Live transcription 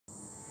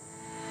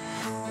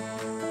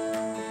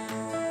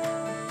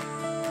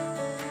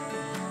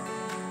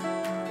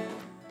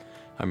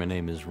Hi, my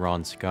name is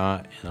Ron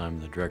Scott, and I'm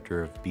the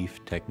Director of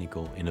Beef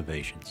Technical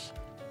Innovations.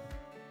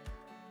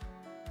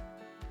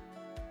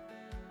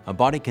 A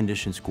body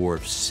condition score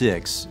of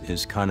 6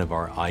 is kind of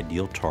our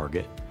ideal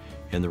target,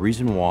 and the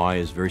reason why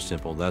is very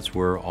simple. That's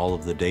where all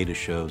of the data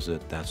shows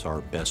that that's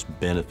our best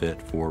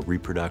benefit for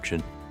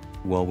reproduction.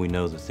 Well, we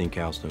know that thin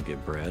cows don't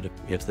get bred.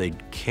 If they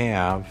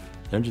calve,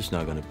 they're just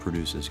not going to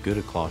produce as good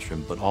a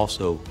colostrum, but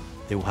also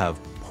they will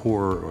have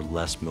poorer or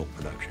less milk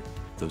production.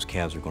 Those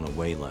calves are going to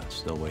weigh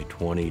less. They'll weigh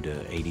 20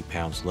 to 80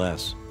 pounds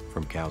less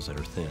from cows that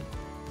are thin.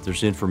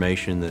 There's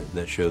information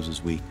that shows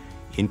as we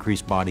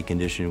increase body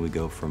condition, we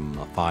go from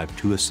a 5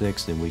 to a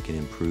 6, then we can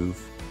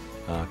improve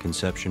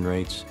conception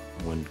rates.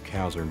 When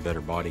cows are in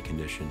better body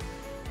condition,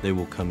 they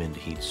will come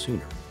into heat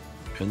sooner.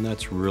 And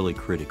that's really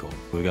critical.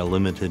 We've got a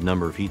limited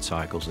number of heat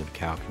cycles that a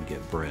cow can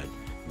get bred.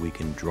 We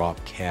can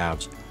drop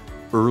calves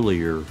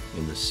earlier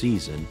in the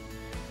season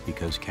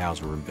because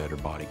cows are in better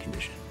body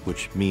condition,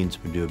 which means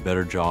we do a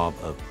better job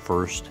of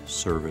first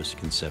service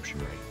conception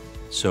rate.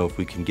 So if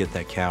we can get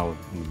that cow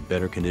in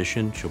better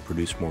condition, she'll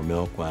produce more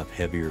milk, we'll have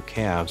heavier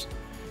calves,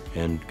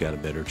 and got a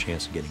better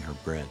chance of getting her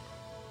bred.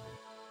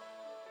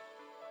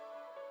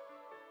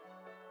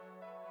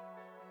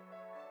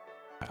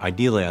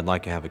 Ideally, I'd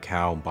like to have a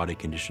cow body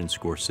condition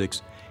score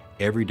 6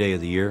 every day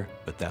of the year,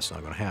 but that's not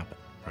going to happen,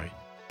 right?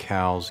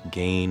 Cows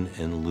gain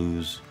and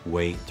lose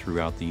weight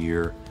throughout the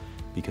year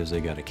because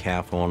they got a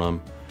calf on them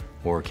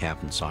or a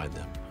calf inside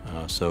them.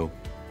 So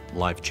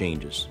life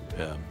changes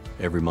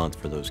every month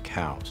for those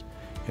cows.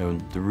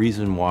 And the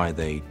reason why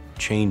they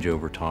change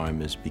over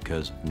time is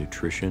because of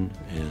nutrition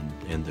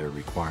and their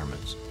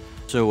requirements.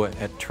 So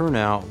at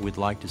turnout, we'd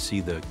like to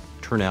see the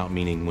turnout,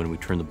 meaning when we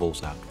turn the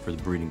bulls out for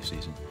the breeding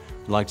season.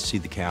 We'd like to see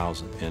the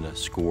cows in a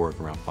score of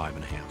around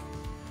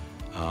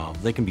 5.5.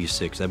 They can be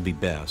 6, that'd be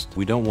best.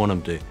 We don't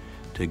want them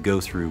to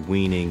go through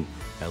weaning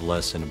at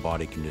less than a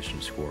body condition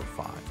score of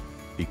 5,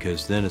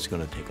 because then it's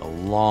going to take a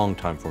long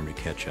time for them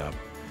to catch up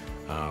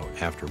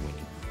after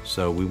weaning.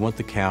 So we want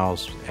the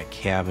cows at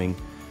calving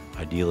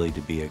ideally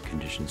to be a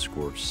condition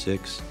score of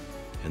 6,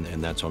 and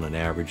that's on an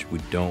average. We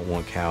don't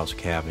want cows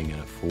calving at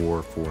a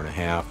 4,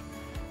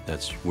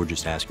 4.5. We're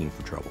just asking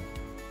for trouble.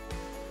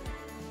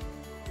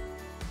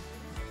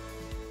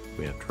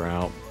 We have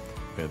drought,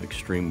 we have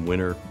extreme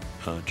winter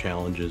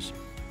challenges,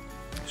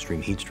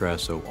 extreme heat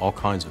stress, so all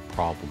kinds of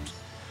problems.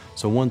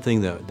 So one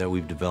thing that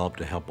we've developed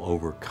to help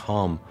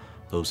overcome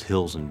those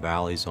hills and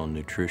valleys on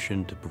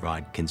nutrition, to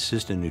provide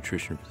consistent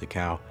nutrition for the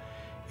cow,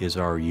 is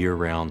our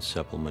year-round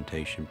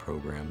supplementation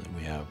program that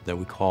we have, that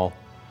we call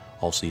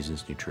All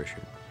Seasons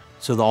Nutrition.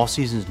 So the All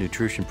Seasons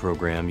Nutrition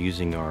program,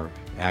 using our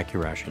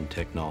AccuRation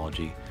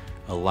technology,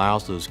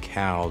 allows those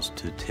cows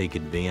to take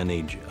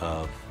advantage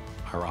of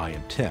our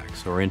IM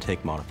techs, or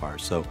intake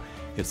modifiers. So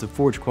if the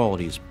forage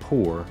quality is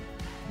poor,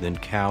 then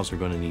cows are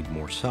going to need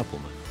more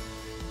supplement.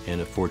 And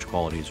if forage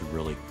quality is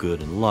really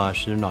good and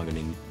lush, they're not going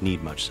to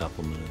need much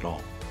supplement at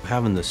all.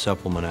 Having the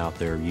supplement out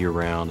there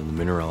year-round and the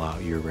mineral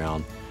out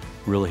year-round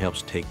really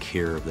helps take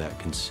care of that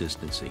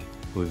consistency.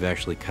 We've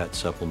actually cut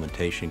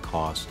supplementation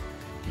costs.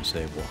 You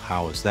say, well,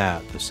 how is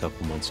that? The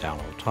supplement's out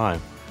all the time.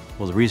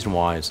 Well, the reason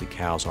why is the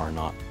cows are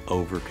not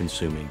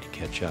over-consuming to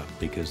catch up,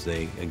 because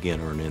they,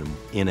 again, are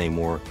in a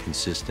more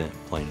consistent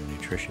plane of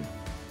nutrition.